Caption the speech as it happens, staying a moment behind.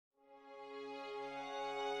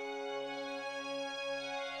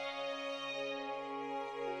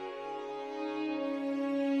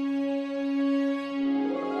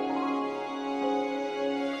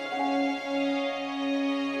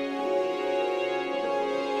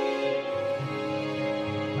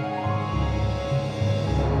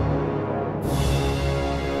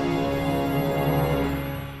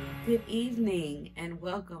Good evening and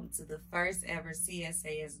welcome to the first ever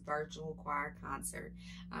CSAS virtual choir concert.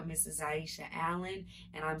 I'm Mrs. Aisha Allen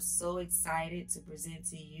and I'm so excited to present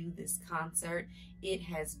to you this concert. It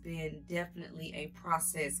has been definitely a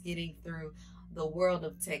process getting through the world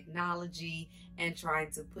of technology and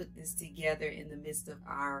trying to put this together in the midst of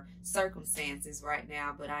our circumstances right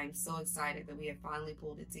now, but I'm so excited that we have finally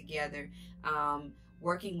pulled it together.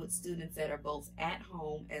 Working with students that are both at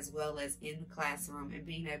home as well as in the classroom and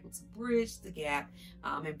being able to bridge the gap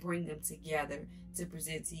and bring them together to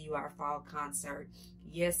present to you our fall concert.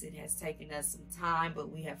 Yes, it has taken us some time, but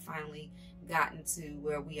we have finally gotten to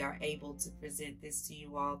where we are able to present this to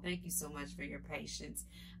you all. Thank you so much for your patience.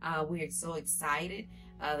 We are so excited.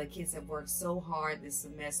 The kids have worked so hard this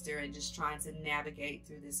semester and just trying to navigate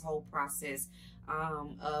through this whole process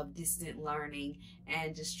of distant learning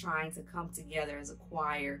and just trying to come together as a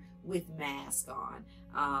choir with masks on.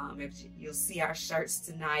 If you'll see our shirts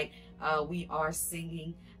tonight, we are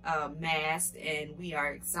singing masked, and we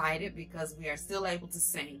are excited because we are still able to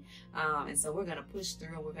sing. And so we're going to push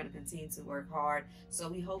through and we're going to continue to work hard. So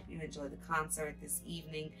we hope you enjoy the concert this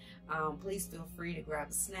evening. Please feel free to grab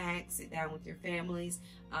a snack, sit down with your families.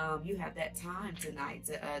 You have that time tonight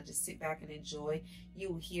to just sit back and enjoy. You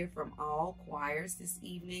will hear from all choirs this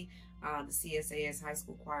evening. The CSAS High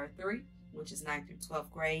School Choir 3, which is 9th through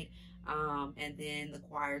 12th grade. And then the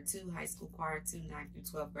Choir 2, High School Choir 2, 9th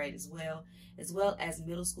through 12th grade as well as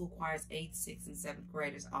middle school choirs 8th, 6th, and 7th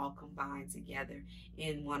graders all combined together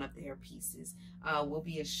in one of their pieces. Will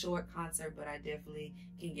be a short concert, but I definitely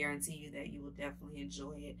can guarantee you that you will definitely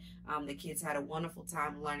enjoy it. The kids had a wonderful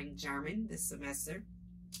time learning German this semester,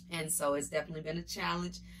 and so it's definitely been a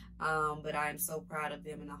challenge. But I am so proud of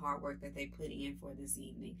them and the hard work that they put in for this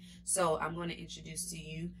evening. So I'm going to introduce to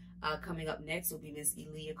you, coming up next will be Miss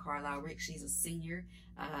Elia Carlisle-Rick. She's a senior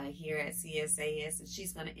here at CSAS, and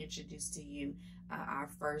she's going to introduce to you our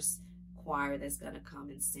first choir that's going to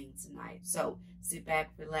come and sing tonight. So sit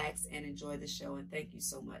back, relax, and enjoy the show, and thank you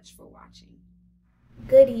so much for watching.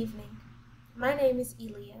 Good evening. My name is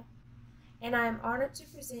Elia, and I am honored to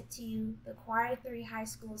present to you the Choir 3 high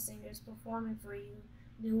school singers performing for you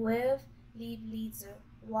Neue Liedlieder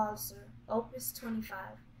Walzer, Opus 25,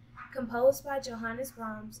 composed by Johannes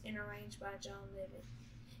Brahms and arranged by John Levitt.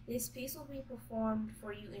 This piece will be performed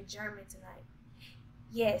for you in German tonight.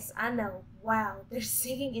 Yes, I know, wow, they're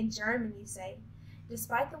singing in German, you say.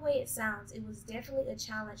 Despite the way it sounds, it was definitely a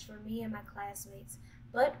challenge for me and my classmates,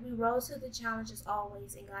 but we rose to the challenge as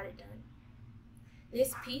always and got it done.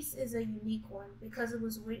 This piece is a unique one because it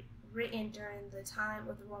was written during the time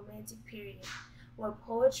of the Romantic period, where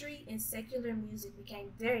poetry and secular music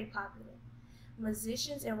became very popular.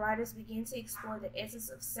 Musicians and writers began to explore the essence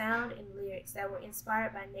of sound and lyrics that were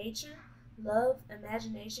inspired by nature, love,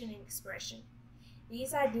 imagination, and expression.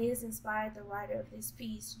 These ideas inspired the writer of this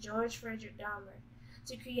piece, George Frederick Dahmer,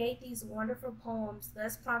 to create these wonderful poems,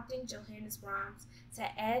 thus prompting Johannes Brahms to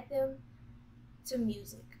add them to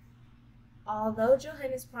music. Although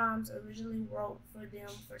Johannes Brahms originally wrote for them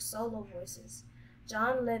for solo voices,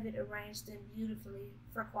 John Levitt arranged them beautifully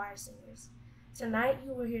for choir singers. Tonight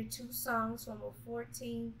you will hear 2 songs from a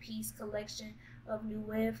 14-piece collection of Neue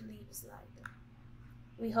Liebeslieder.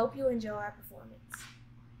 We hope you enjoy our performance.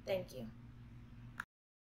 Thank you.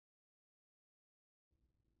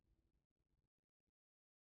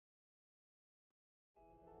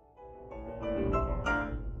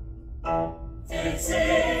 This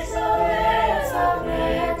is the words of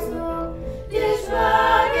Rettung, die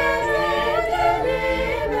Schlagen in der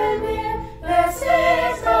Liebe mir. This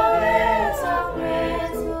is the words of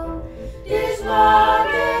Rettung, die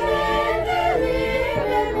Schlagen in der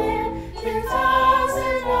Liebe mir. Die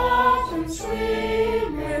tausend Atem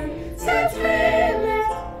schwimmen.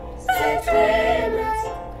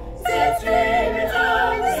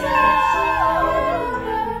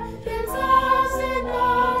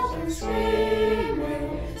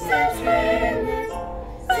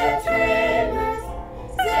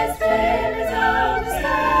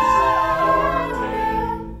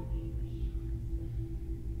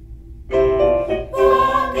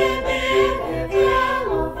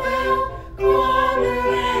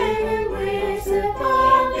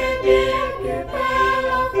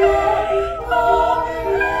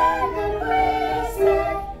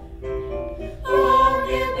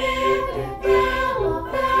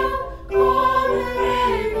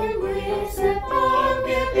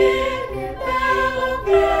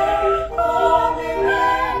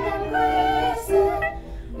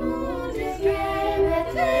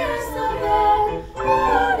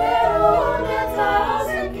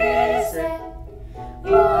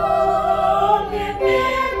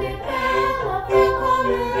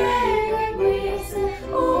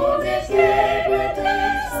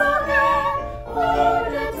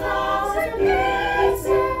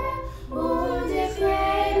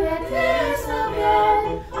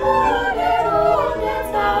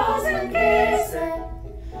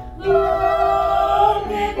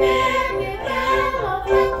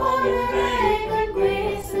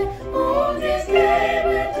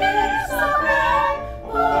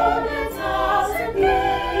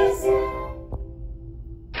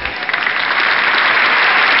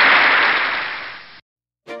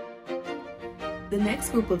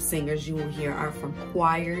 next group of singers you will hear are from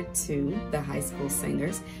Choir 2, the high school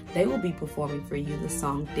singers. They will be performing for you the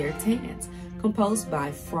song Der Tanz, composed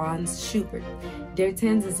by Franz Schubert. Der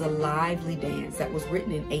Tanz is a lively dance that was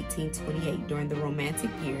written in 1828 during the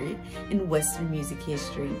Romantic period in Western music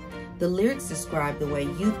history. The lyrics describe the way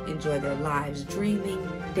youth enjoy their lives dreaming,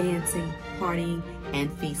 dancing, partying,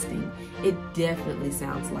 and feasting. It definitely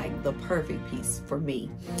sounds like the perfect piece for me.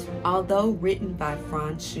 Although written by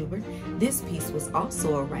Franz Schubert, this piece was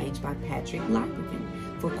also arranged by Patrick Lybergen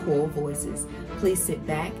for choral voices. Please sit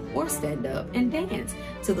back or stand up and dance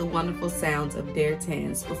to the wonderful sounds of Der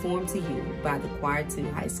Tanz performed to you by the Choir 2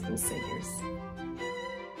 high school singers.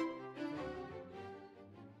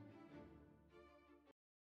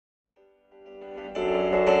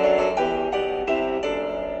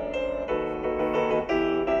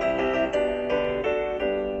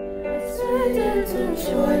 Zum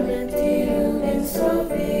Schwimmen mit die Jugend so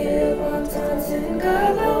viel und tanzen,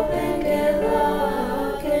 galoppen,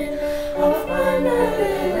 gelagen. Auf einer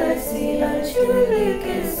Welle sie ein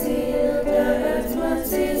schwieriges Ziel, da hört man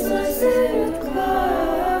sie so sehr und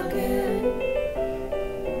klagen.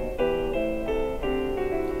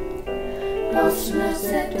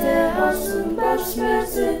 Bauchschmerzen der Hals und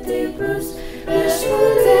Bauchschmerzen die Brust, der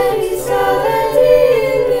Schulter ist alle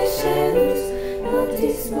die Geschenks. Und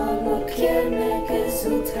diesmal blockiert mir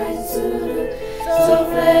Gesundheit zurück. So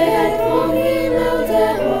Freiheit vom Himmel,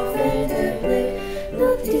 der offene Blick.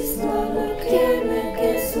 Nur diesmal blockiert mir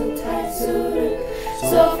Gesundheit zurück.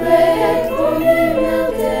 So Freiheit vom Himmel,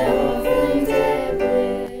 der offene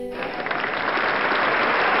Blick.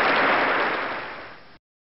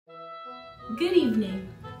 Good evening.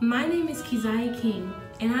 My name is Keziah King,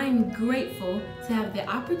 and I am grateful to have the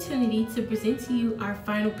opportunity to present to you our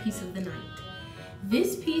final piece of the night.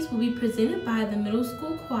 This piece will be presented by the middle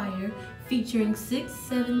school choir featuring 6th,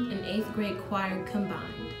 7th, and 8th grade choir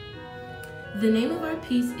combined. The name of our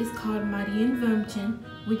piece is called Marienwürmchen,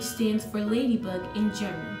 which stands for Ladybug in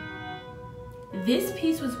German. This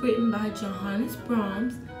piece was written by Johannes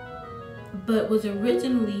Brahms, but was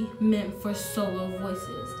originally meant for solo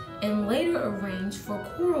voices and later arranged for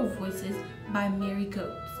choral voices by Mary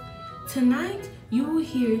Goetz. Tonight, you will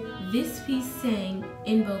hear this piece sang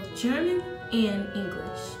in both German and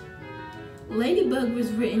English. Ladybug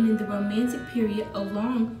was written in the Romantic period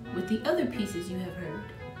along with the other pieces you have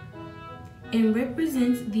heard, and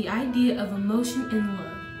represents the idea of emotion and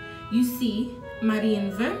love. You see,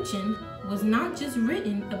 Marienwürmchen was not just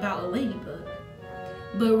written about a ladybug,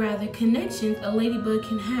 but rather connections a ladybug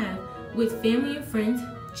can have with family and friends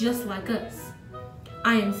just like us.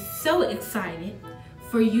 I am so excited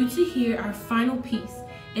for you to hear our final piece,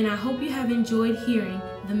 and I hope you have enjoyed hearing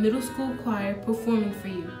the middle school choir performing for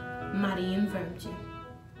you, Marienwürmchen.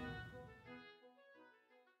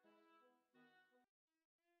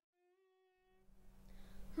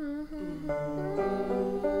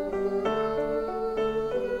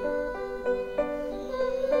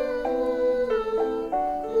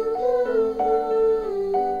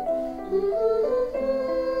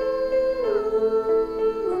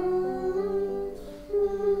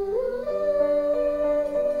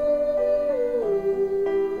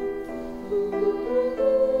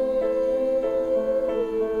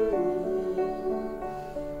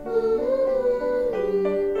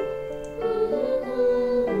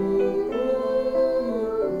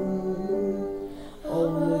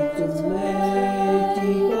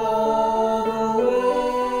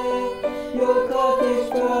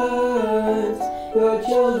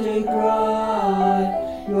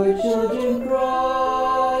 Your children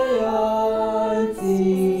cry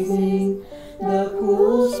unceasing. The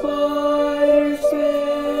cool spiders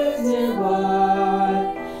whizzing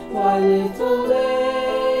by. My little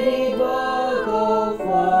ladybug, go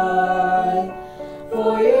fly.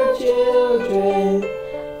 For your children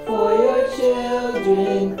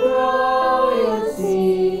cry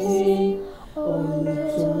unceasing. Oh,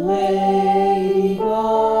 little ladybug,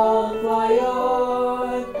 fly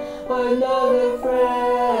on, another friend.